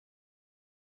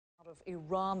Of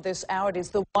Iran this hour. It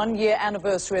is the one-year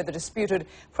anniversary of the disputed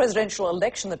presidential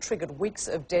election that triggered weeks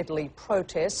of deadly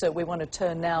protests. So we want to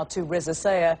turn now to Reza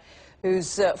Sayah,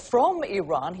 who's from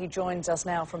Iran. He joins us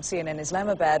now from CNN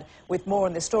Islamabad with more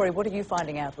on this story. What are you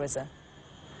finding out, Reza?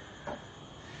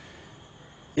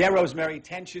 Yeah, Rosemary,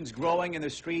 tensions growing in the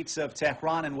streets of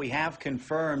Tehran, and we have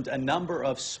confirmed a number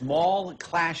of small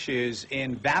clashes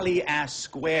in Valley Ash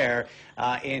Square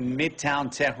in Midtown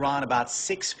Tehran about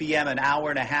 6 p.m. an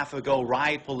hour and a half ago.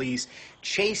 Riot police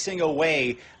chasing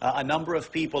away a number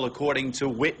of people, according to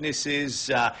witnesses.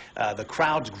 The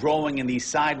crowd's growing in these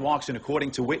sidewalks, and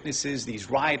according to witnesses, these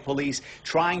riot police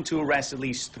trying to arrest at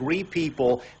least 3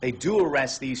 people. They do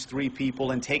arrest these 3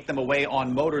 people and take them away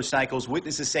on motorcycles.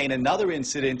 Witnesses saying another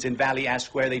incident in Valley Ash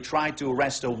Square, they tried to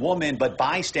arrest a woman, but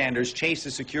bystanders chased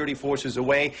the security forces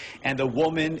away, and the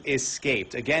woman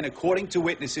escaped. Again, according to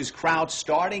witnesses, crowds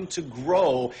starting to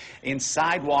grow in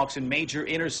sidewalks and major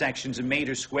intersections and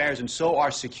major squares, and so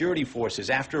are security forces.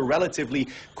 After a relatively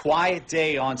quiet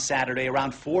day on Saturday,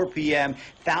 around 4 p.m.,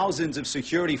 thousands of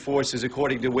security forces,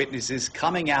 according to witnesses,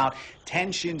 coming out.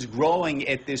 Tensions growing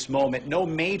at this moment. No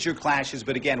major clashes,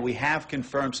 but again, we have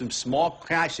confirmed some small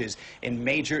clashes in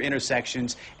major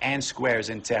intersections and squares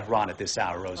in Tehran at this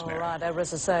hour, Rosemary. All right,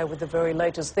 Reza Sayah with the very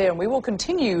latest there. And we will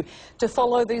continue to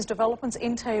follow these developments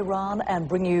in Tehran and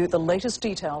bring you the latest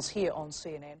details here on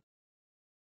CNN.